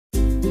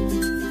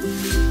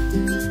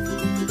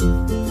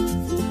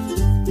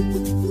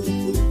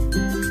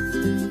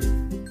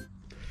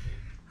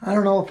I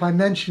don't know if I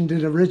mentioned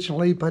it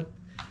originally, but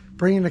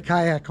bringing the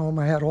kayak home,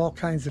 I had all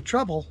kinds of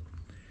trouble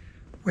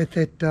with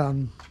it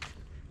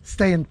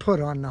staying put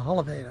on the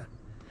Hullavator.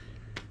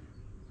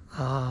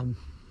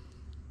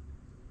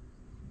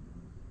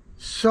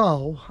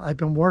 So I've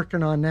been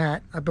working on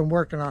that. I've been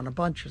working on a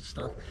bunch of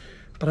stuff,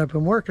 but I've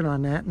been working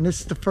on that, and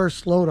this is the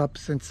first load up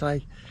since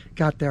I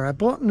got there. I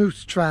bought new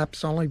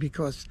straps only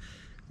because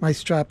my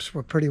straps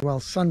were pretty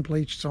well sun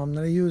bleached, so I'm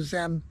going to use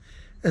them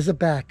as a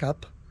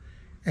backup.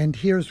 And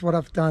here's what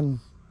I've done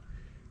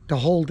to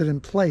hold it in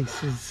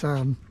place is,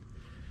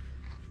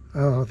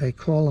 oh, they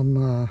call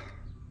them,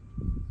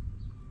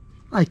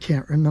 I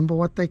can't remember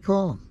what they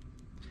call them,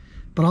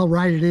 but I'll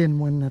write it in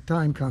when the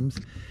time comes.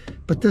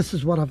 But this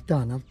is what I've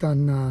done. I've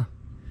done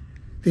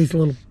these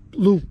little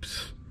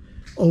loops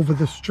over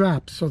the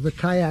straps so the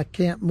kayak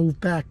can't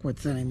move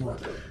backwards anymore.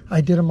 I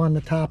did them on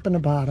the top and the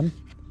bottom.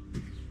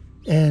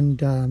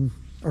 And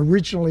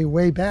originally,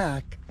 way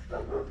back,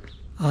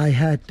 I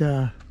had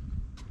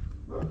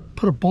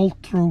put a bolt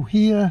through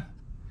here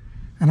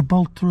and a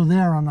bolt through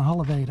there on the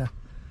Hullavator.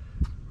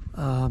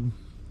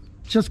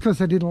 Just because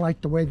I didn't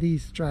like the way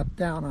these strapped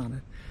down on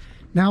it.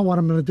 Now what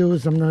I'm going to do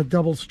is I'm going to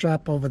double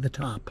strap over the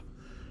top.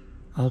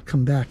 I'll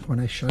come back when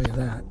I show you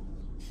that.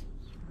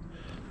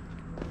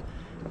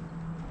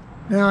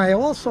 Now I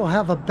also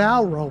have a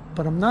bow rope,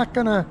 but I'm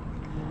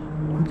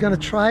gonna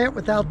try it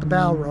without the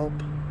bow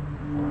rope.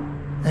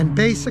 And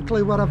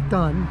basically what I've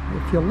done,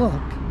 if you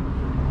look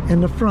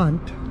in the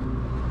front,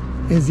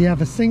 is you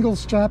have a single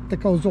strap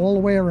that goes all the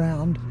way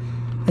around,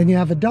 and you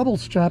have a double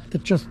strap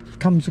that just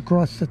comes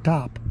across the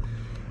top.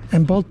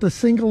 And both the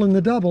single and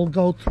the double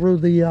go through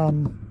the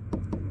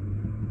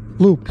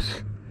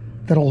loops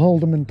that'll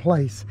hold them in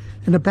place.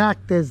 In the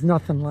back, there's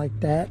nothing like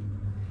that.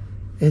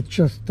 It's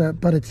just,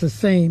 but it's the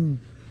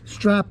same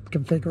strap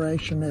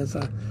configuration. There's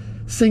a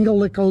single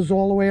that goes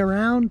all the way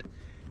around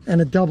and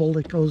a double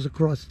that goes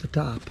across the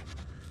top.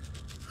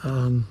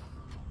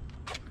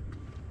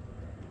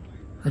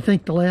 I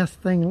think the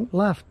last thing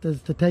left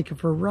is to take it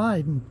for a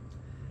ride and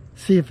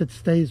see if it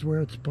stays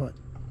where it's put.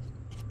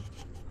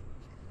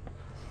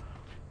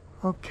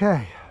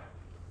 Okay,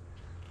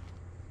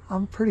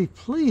 I'm pretty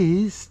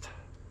pleased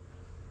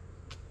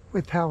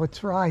with how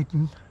it's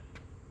riding.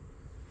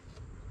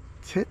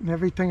 It's hitting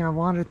everything I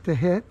want it to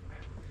hit.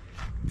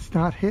 It's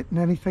not hitting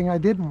anything I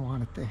didn't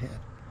want it to hit.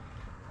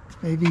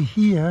 Maybe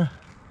here,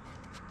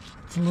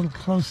 it's a little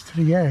close to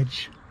the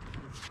edge.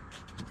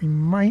 We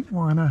might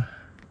want to,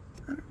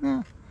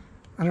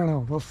 I don't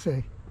know, we'll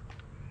see.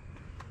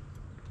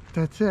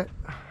 That's it.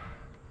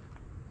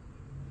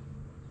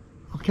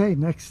 Okay,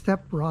 next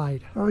step,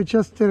 ride. Well, we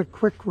just did a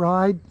quick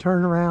ride,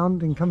 turn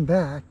around and come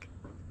back.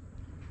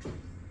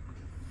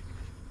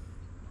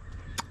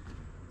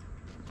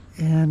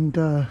 And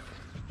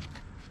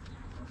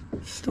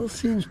still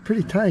seems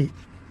pretty tight.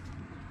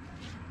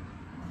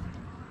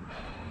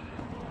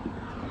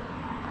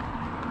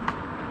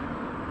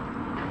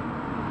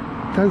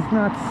 Does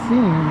not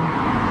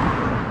seem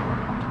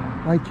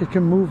like you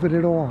can move it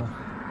at all.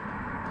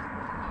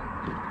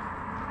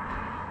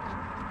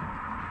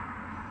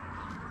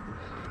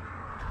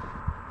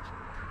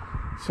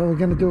 So we're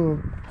going to do a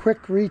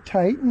quick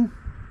retighten.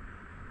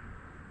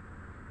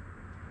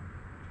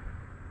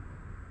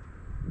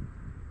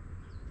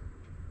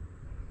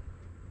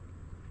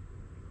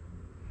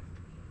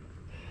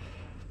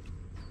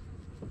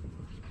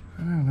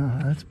 I don't know,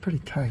 that's pretty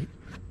tight.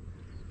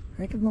 I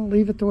think I'm going to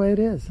leave it the way it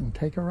is and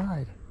take a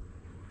ride.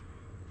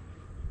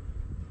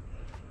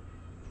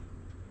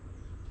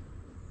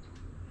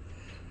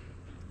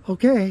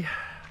 Okay.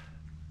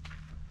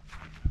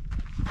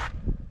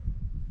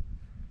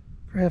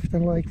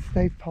 Grafton Lake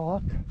State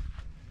Park,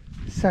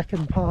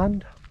 second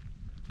pond,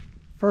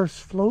 first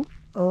float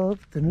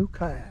of the new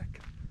kayak.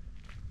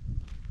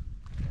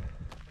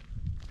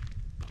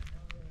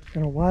 It's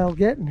been a while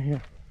getting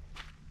here.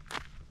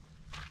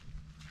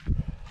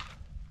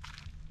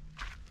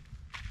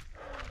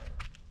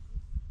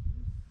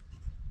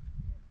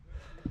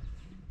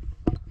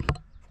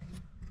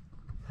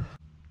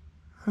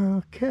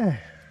 Okay.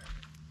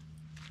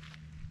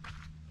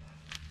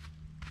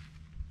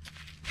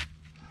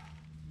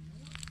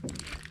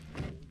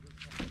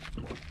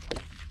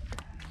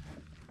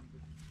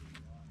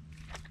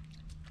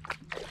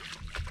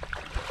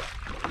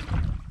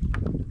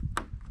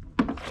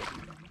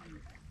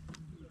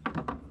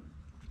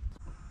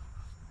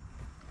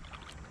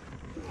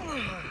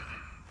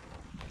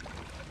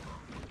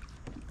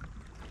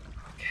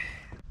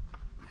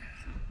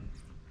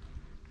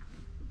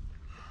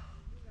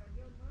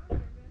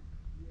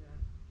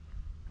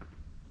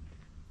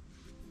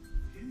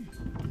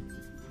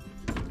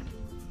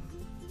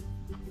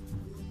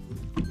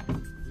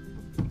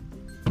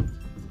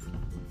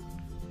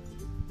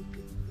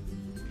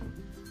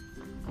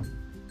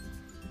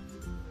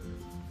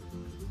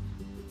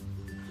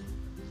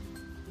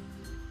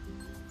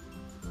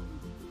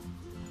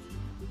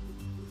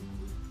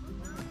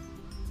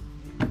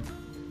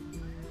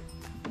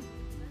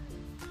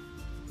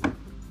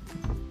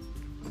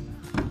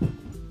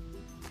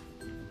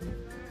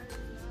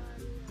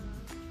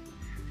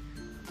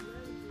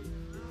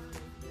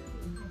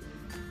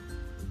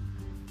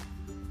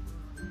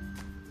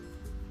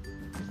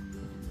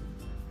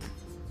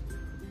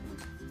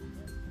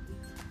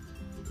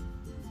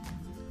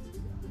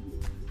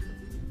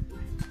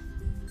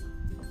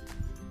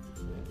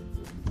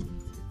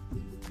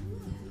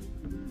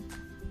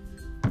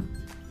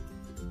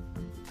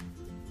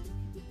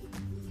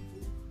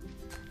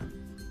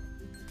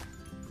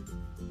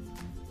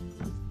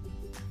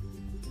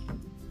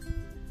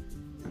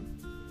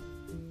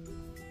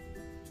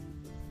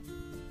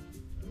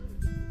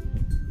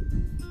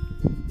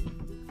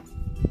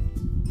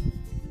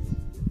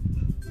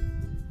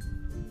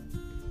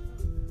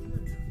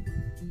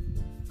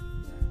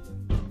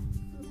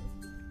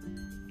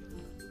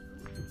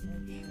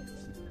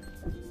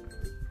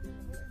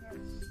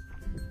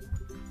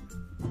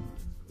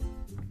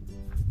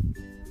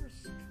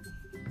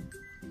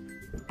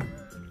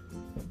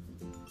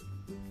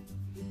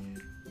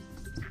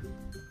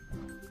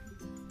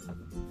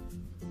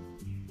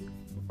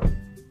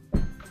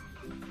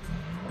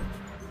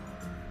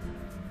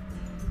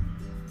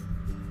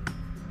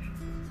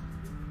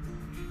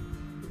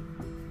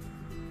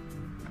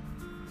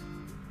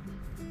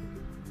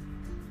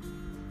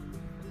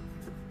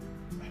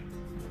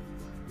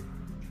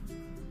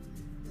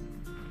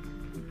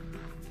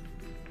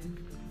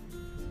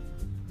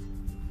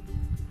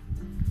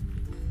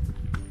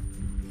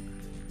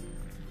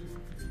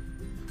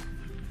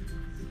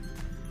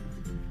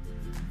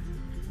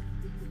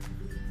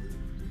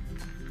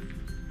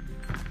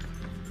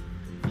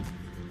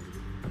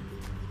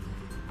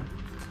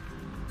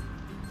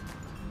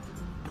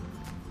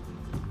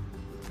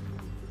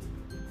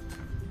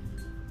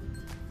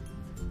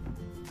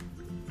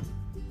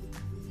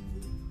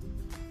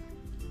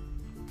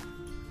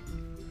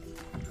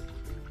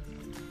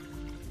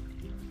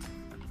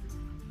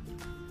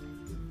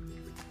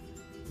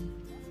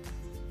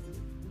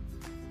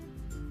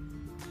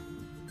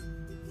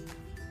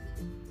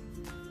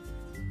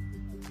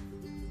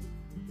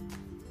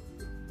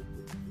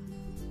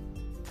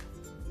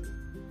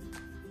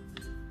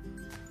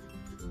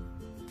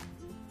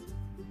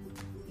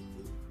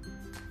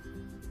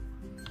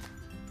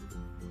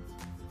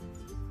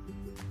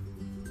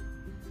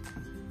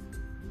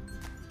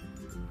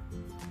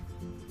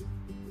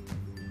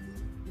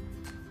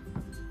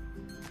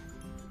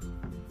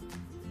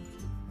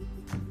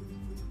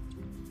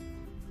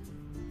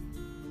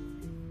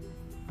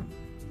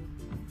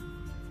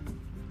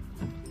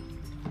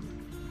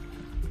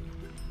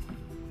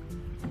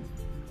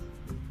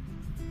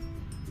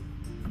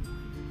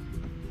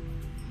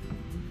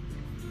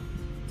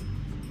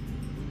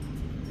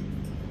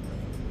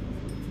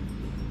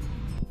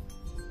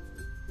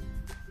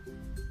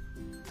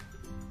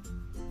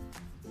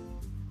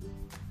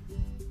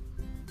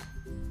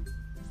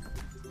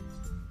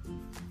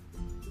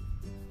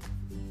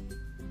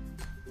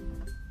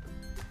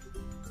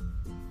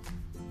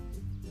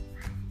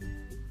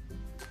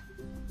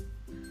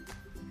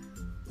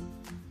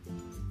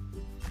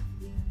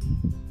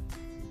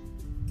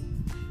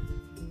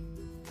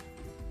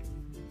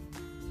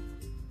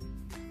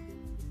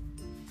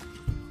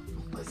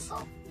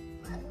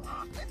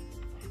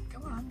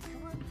 Come on,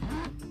 come on.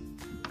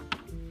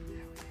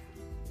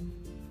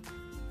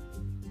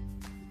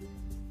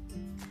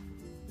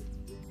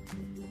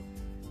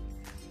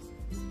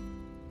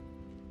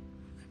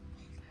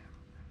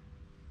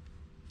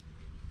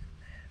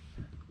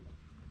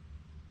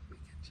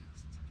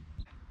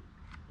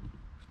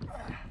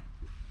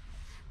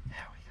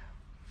 There we go.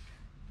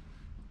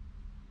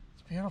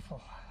 It's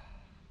beautiful.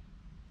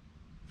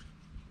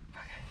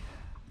 Okay.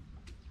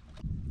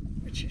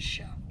 Which is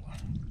shallow.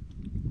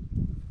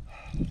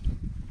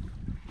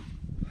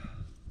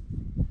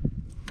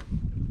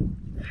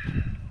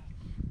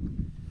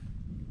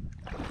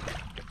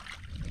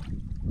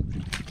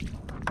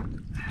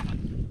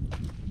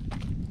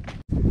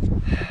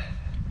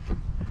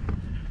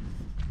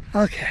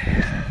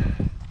 Okay,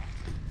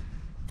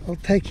 I'll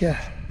take you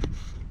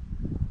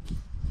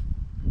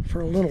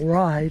for a little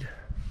ride.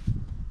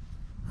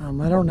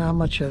 I don't know how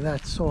much of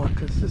that saw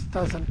because this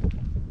doesn't,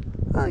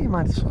 well, you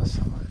might have saw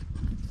some of it.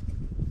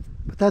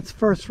 But that's the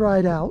first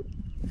ride out,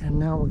 and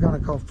now we're going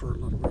to go for a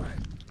little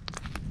ride.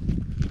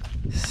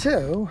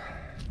 So,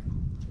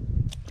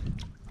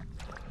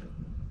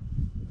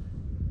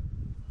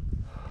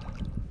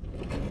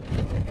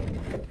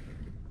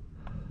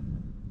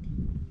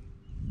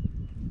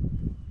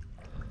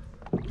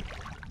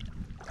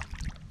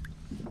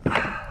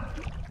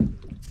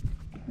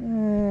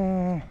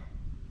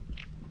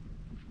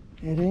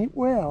 it ain't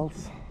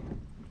whales.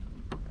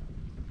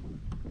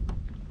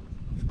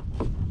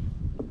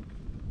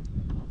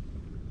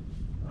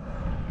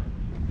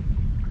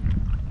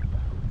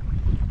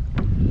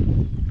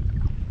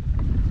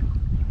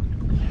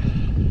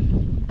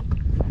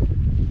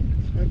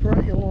 So I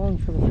brought you along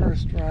for the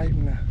first ride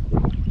in a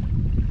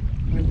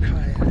new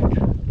kayak.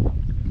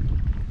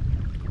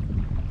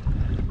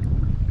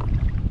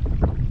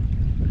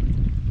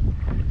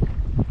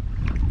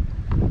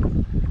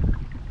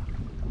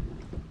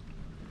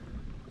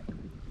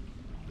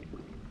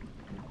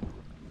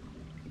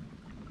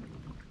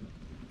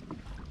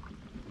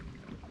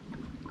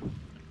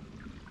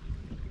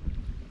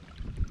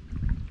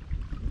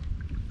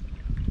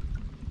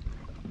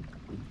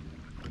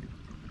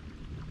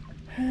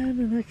 And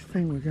the next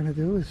thing we're going to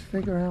do is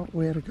figure out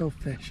where to go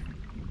fishing.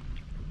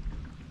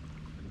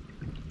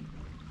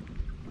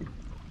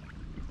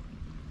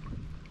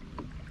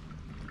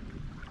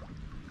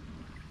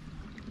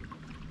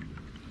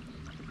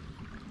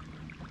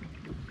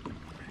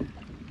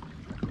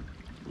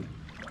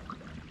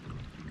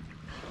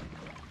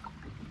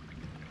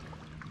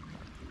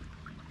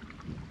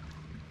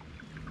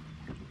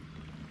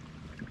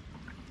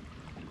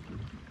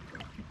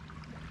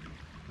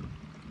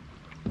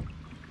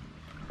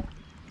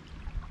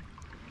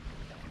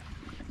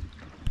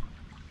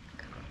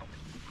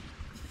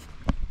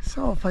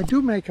 So if I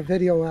do make a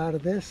video out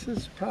of this, this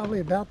is probably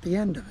about the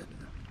end of it.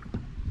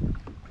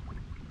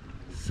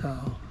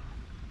 So,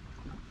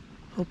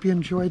 hope you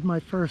enjoyed my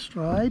first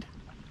ride.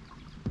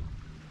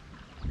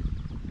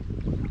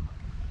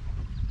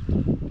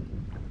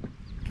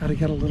 Got to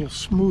get a little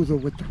smoother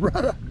with the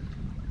rudder.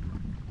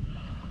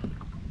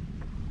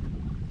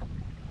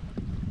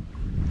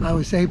 I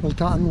was able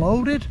to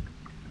unload it.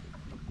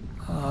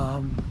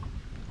 I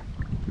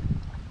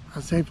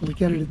was able to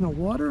get it in the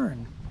water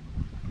and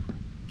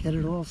get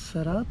it all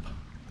set up.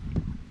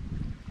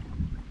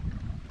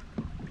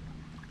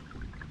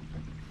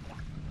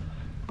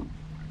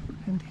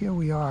 And here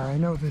we are. I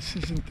know this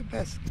isn't the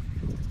best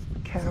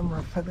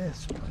camera for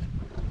this, but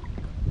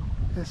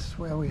this is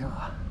where we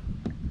are.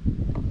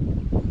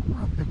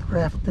 We're up at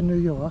Grafton, New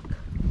York.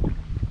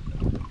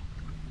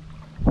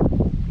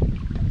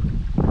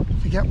 I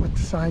forget what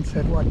the sign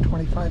said, what,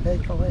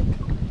 25-acre lake?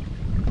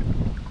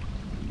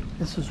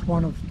 This is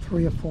one of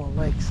 3 or 4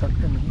 lakes up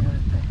in here, I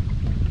think.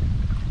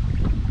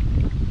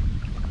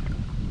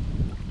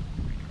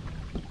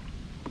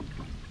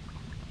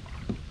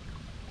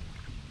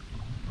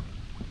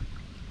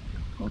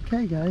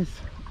 Okay guys,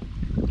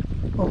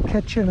 I'll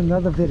catch you in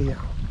another video.